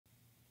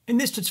In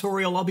this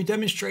tutorial, I'll be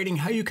demonstrating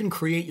how you can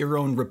create your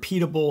own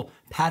repeatable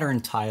pattern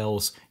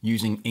tiles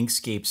using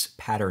Inkscape's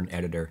pattern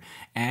editor.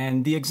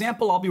 And the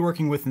example I'll be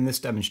working with in this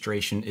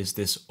demonstration is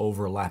this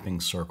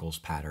overlapping circles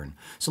pattern.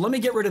 So let me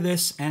get rid of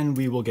this and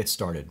we will get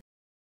started.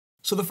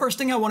 So the first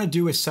thing I want to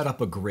do is set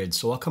up a grid.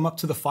 So I'll come up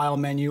to the File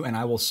menu and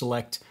I will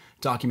select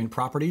Document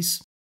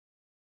Properties.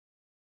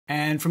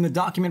 And from the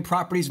Document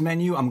Properties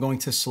menu, I'm going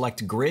to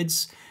select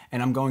Grids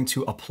and I'm going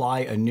to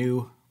apply a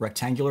new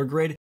rectangular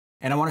grid.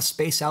 And I want to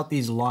space out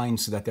these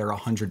lines so that they're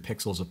 100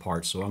 pixels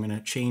apart. So I'm going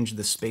to change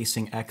the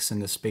spacing X and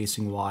the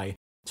spacing Y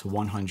to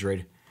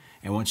 100.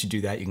 And once you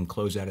do that, you can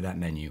close out of that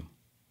menu.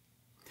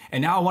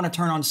 And now I want to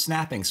turn on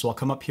snapping. So I'll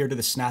come up here to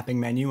the snapping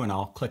menu and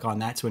I'll click on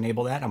that to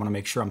enable that. I want to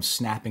make sure I'm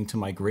snapping to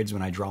my grids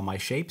when I draw my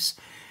shapes.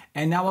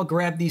 And now I'll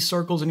grab the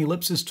circles and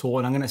ellipses tool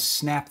and I'm going to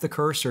snap the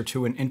cursor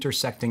to an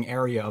intersecting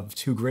area of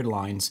two grid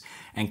lines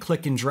and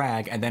click and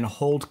drag and then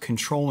hold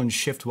Control and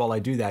Shift while I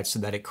do that so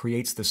that it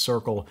creates the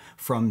circle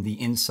from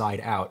the inside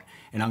out.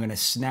 And I'm going to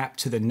snap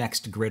to the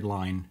next grid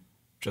line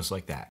just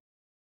like that.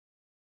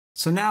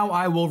 So now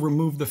I will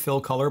remove the fill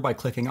color by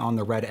clicking on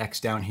the red X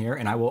down here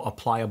and I will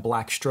apply a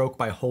black stroke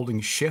by holding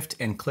Shift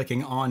and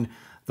clicking on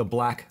the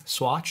black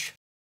swatch.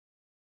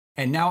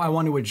 And now I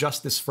want to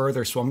adjust this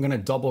further, so I'm going to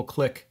double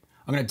click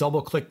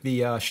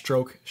the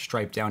stroke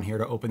stripe down here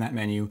to open that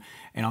menu,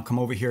 and I'll come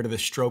over here to the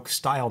stroke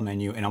style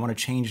menu and I want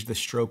to change the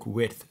stroke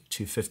width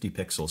to 50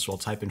 pixels. So I'll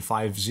type in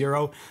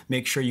 50,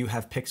 make sure you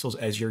have pixels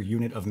as your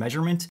unit of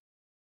measurement.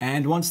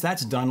 And once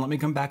that's done, let me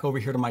come back over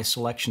here to my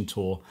selection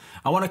tool.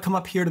 I want to come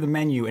up here to the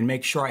menu and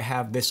make sure I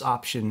have this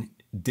option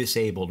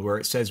disabled where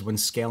it says when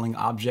scaling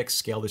objects,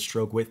 scale the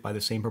stroke width by the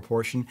same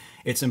proportion.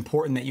 It's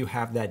important that you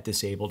have that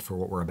disabled for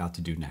what we're about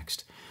to do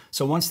next.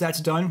 So once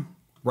that's done,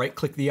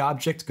 right-click the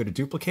object, go to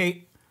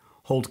Duplicate,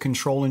 hold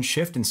Control and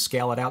Shift and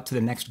scale it out to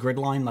the next grid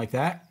line like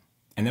that.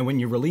 And then when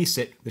you release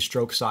it, the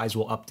stroke size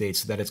will update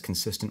so that it's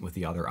consistent with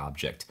the other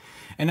object.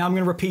 And now I'm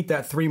going to repeat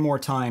that 3 more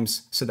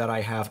times so that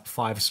I have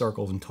 5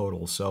 circles in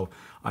total. So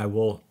I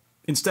will,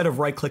 instead of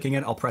right-clicking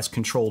it, I'll press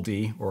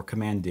Control-D or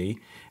Command-D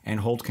and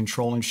hold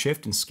Control and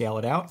Shift and scale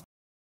it out.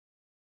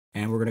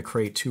 And we're going to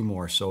create 2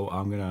 more. So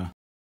I'm going to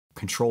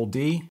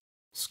Control-D,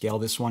 scale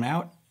this one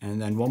out, and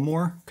then 1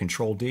 more,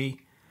 Control-D,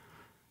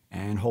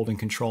 and holding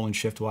Control and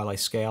Shift while I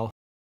scale.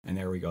 And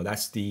there we go.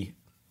 That's the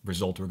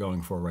result we're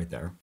going for right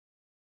there.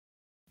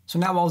 So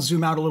now I'll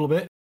zoom out a little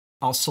bit.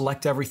 I'll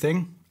select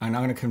everything and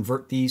I'm going to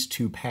convert these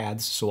to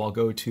paths. So I'll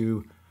go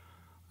to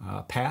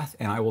Path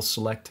and I will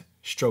select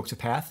Stroke to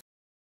Path.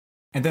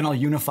 And then I'll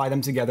unify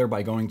them together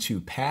by going to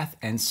Path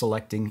and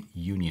selecting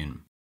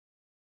Union.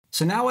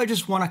 So now I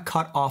just want to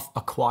cut off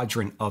a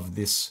quadrant of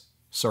this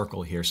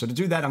circle here. So to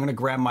do that, I'm going to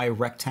grab my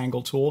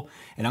rectangle tool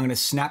and I'm going to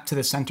snap to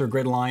the center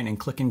grid line and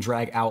click and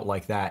drag out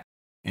like that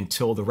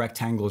until the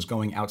rectangle is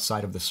going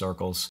outside of the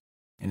circles.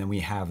 And then we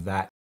have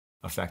that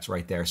effect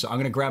right there. So I'm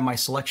going to grab my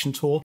selection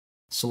tool,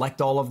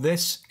 select all of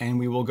this, and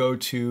we will go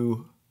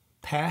to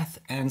Path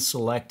and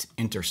select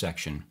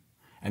Intersection.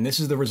 And this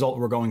is the result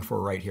we're going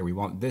for right here. We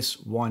want this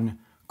one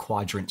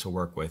quadrant to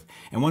work with.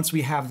 And once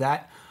we have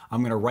that,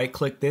 I'm going to right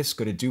click this,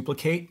 go to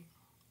Duplicate.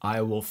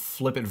 I will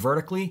flip it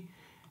vertically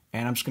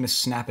and I'm just going to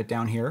snap it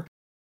down here.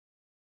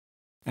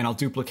 And I'll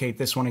duplicate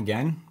this one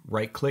again,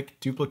 right click,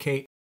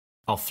 duplicate.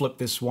 I'll flip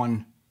this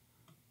one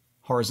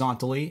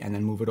horizontally and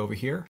then move it over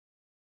here.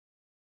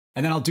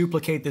 And then I'll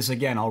duplicate this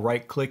again. I'll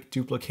right click,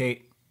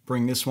 duplicate,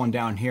 bring this one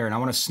down here. And I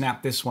want to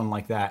snap this one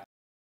like that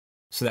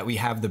so that we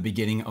have the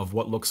beginning of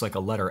what looks like a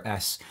letter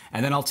S.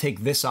 And then I'll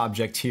take this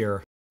object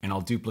here and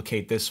I'll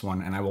duplicate this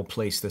one and I will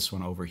place this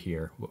one over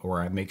here,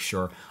 or I make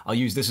sure, I'll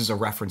use this as a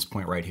reference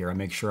point right here. I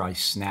make sure I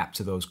snap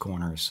to those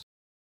corners.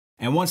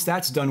 And once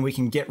that's done, we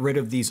can get rid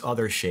of these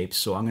other shapes.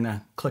 So I'm going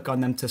to click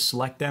on them to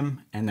select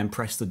them and then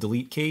press the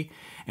delete key.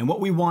 And what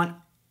we want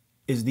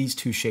is these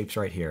 2 shapes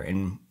right here.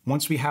 And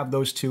once we have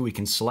those 2, we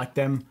can select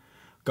them,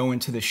 go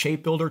into the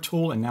shape builder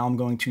tool, and now I'm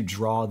going to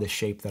draw the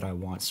shape that I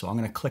want. So I'm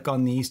going to click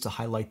on these to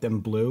highlight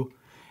them blue,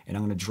 and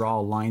I'm going to draw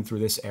a line through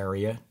this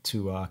area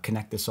to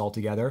connect this all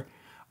together.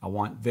 I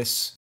want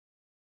this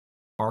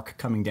arc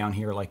coming down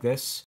here like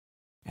this,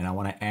 and I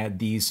want to add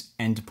these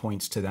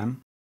endpoints to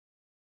them.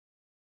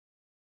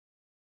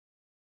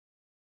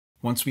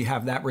 Once we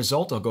have that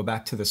result, I'll go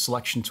back to the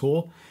selection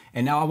tool,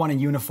 and now I want to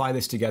unify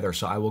this together.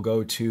 So I will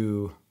go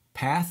to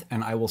Path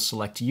and I will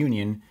select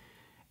Union,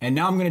 and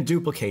now I'm going to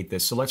duplicate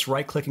this. So let's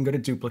right click and go to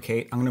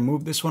Duplicate. I'm going to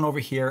move this one over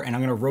here and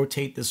I'm going to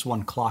rotate this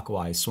one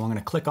clockwise. So I'm going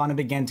to click on it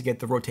again to get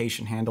the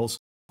rotation handles.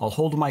 I'll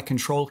hold my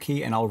Control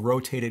key and I'll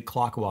rotate it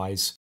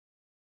clockwise.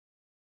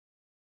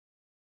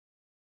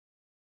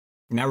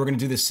 Now we're going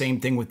to do the same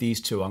thing with these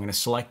 2. I'm going to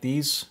select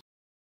these,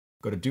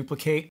 go to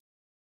Duplicate,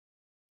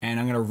 and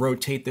I'm going to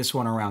rotate this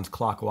one around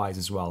clockwise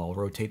as well. I'll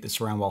rotate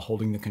this around while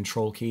holding the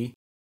Control key.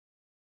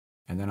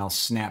 And then I'll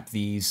snap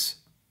these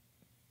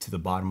to the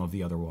bottom of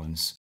the other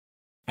ones.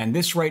 And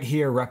this right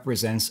here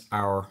represents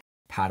our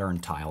pattern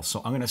tile.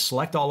 So I'm going to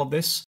select all of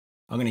this.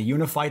 I'm going to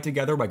unify it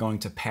together by going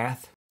to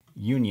Path,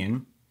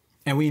 Union.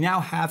 And we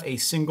now have a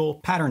single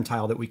pattern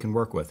tile that we can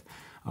work with.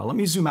 Let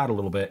me zoom out a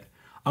little bit.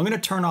 I'm going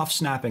to turn off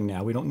snapping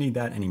now. We don't need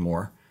that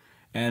anymore.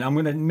 And I'm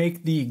going to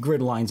make the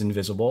grid lines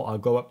invisible. I'll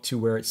go up to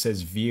where it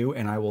says View,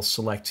 and I will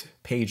select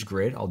Page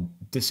Grid. I'll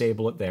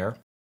disable it there.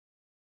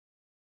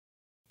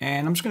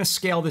 And I'm just going to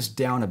scale this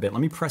down a bit.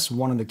 Let me press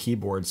 1 on the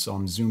keyboard so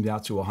I'm zoomed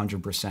out to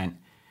 100%.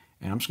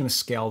 And I'm just going to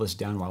scale this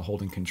down while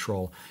holding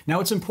Control. Now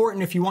it's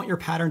important, if you want your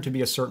pattern to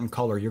be a certain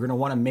color, you're going to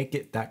want to make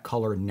it that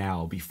color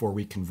now before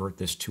we convert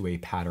this to a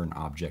pattern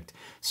object.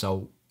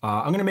 So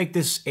I'm going to make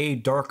this a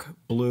dark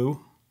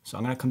blue. So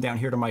I'm going to come down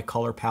here to my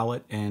color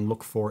palette and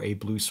look for a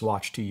blue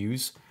swatch to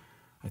use.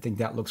 I think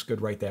that looks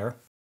good right there.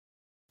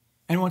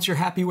 And once you're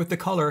happy with the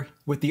color,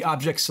 with the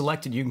object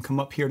selected, you can come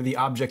up here to the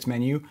Object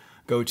menu,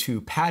 go to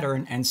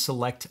Pattern, and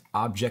select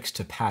Objects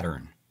to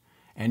Pattern.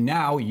 And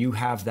now you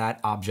have that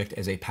object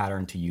as a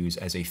pattern to use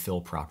as a fill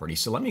property.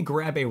 So let me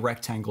grab a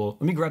rectangle.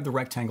 Let me grab the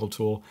rectangle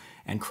tool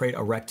and create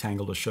a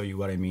rectangle to show you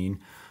what I mean.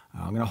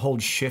 I'm going to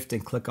hold Shift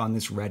and click on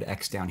this red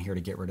X down here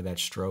to get rid of that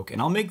stroke.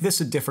 And I'll make this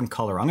a different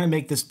color. I'm going to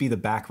make this be the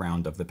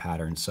background of the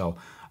pattern. So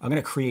I'm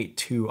going to create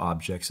 2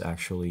 objects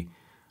actually.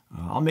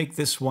 I'll make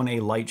this one a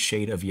light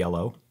shade of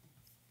yellow.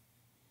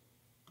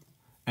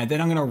 And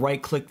then I'm going to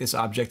right click this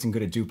object and go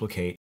to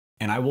duplicate.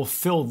 And I will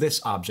fill this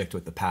object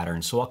with the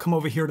pattern. So I'll come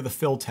over here to the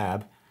Fill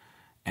tab,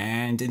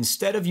 and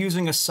instead of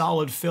using a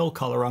solid fill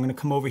color, I'm going to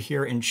come over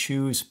here and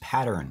choose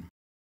Pattern.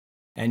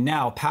 And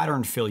now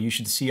Pattern Fill, you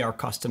should see our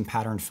custom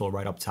pattern fill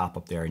right up top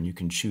up there, and you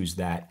can choose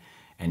that.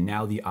 And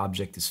now the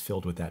object is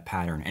filled with that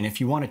pattern. And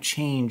if you want to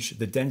change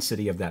the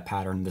density of that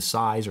pattern, the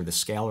size or the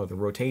scale or the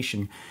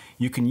rotation,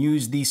 you can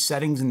use these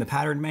settings in the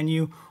pattern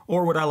menu.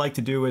 Or what I like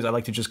to do is I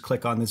like to just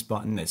click on this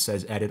button that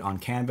says Edit on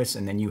Canvas,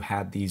 and then you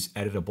have these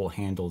editable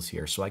handles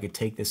here. So I could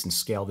take this and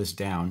scale this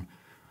down.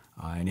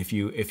 And if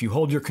you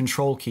hold your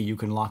Control key, you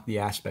can lock the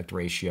aspect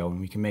ratio,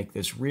 and we can make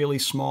this really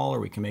small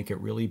or we can make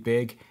it really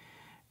big.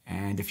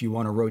 And if you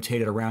want to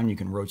rotate it around, you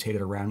can rotate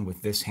it around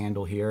with this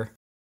handle here.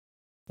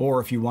 Or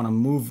if you want to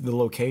move the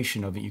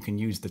location of it, you can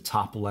use the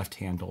top left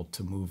handle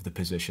to move the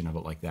position of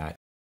it like that.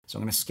 So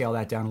I'm going to scale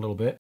that down a little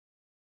bit.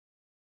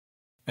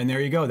 And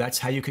there you go. That's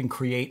how you can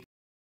create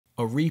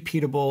a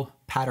repeatable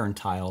pattern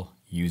tile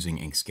using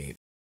Inkscape.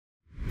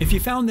 If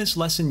you found this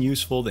lesson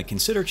useful, then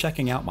consider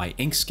checking out my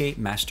Inkscape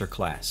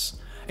Masterclass.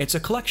 It's a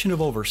collection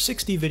of over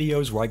 60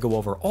 videos where I go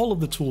over all of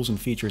the tools and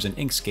features in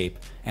Inkscape,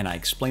 and I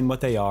explain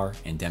what they are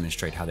and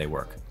demonstrate how they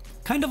work.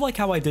 Kind of like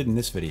how I did in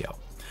this video.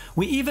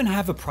 We even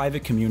have a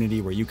private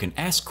community where you can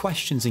ask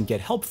questions and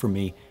get help from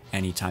me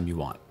anytime you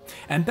want.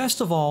 And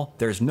best of all,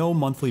 there's no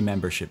monthly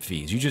membership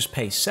fees. You just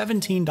pay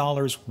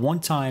 $17 one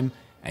time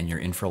and you're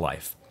in for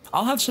life.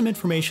 I'll have some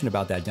information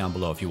about that down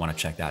below if you want to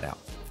check that out.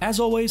 As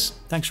always,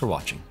 thanks for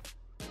watching.